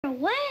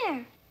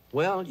Where?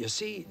 Well, you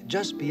see,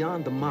 just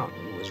beyond the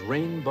mountain was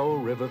Rainbow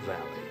River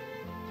Valley.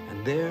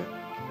 And there,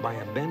 by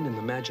a bend in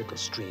the magical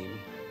stream,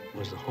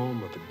 was the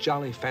home of a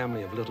jolly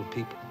family of little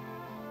people.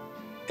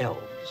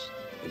 Elves,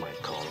 you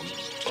might call them.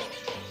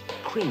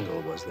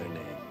 Kringle was their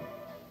name.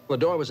 The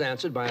door was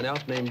answered by an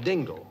elf named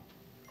Dingle.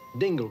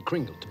 Dingle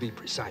Kringle, to be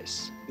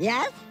precise.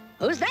 Yes?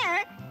 Who's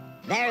there?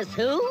 There's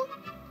who?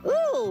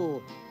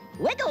 Ooh!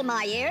 Wiggle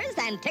my ears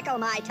and tickle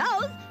my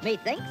toes.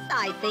 Methinks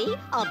I see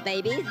a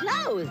baby's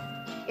nose.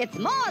 It's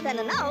more than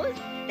a nose.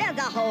 There's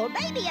a whole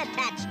baby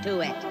attached to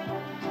it.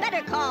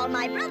 Better call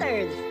my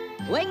brothers.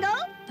 Wingle,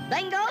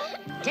 Bingle,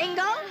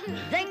 Tingle,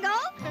 Zingle.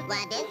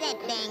 What is it,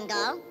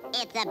 Dingle?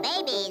 It's a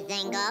baby,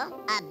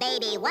 Zingle. A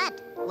baby what,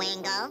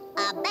 Wingle?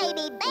 A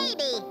baby,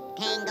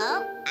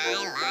 Tingle.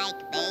 I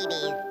like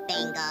babies,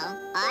 Bingle.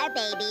 Our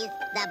baby's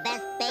the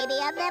best baby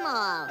of them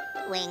all,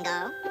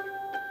 Wingle.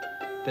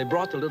 They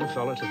brought the little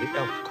fella to the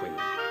elf queen,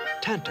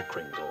 Tanta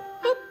Kringle.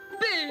 A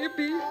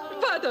baby!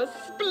 What a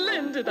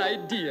splendid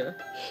idea.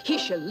 He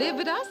shall live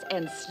with us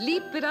and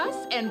sleep with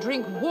us and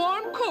drink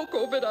warm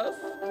cocoa with us.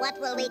 What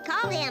will we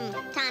call him,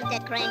 Tanta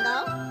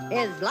Kringle?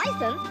 His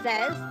license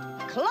says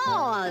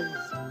Claus.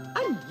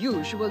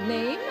 Unusual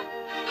name.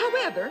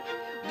 However,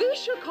 we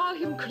shall call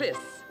him Chris.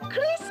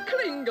 Chris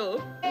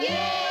Kringle.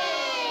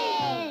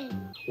 Yay!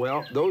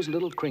 Well, those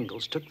little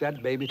Kringles took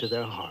that baby to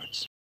their hearts.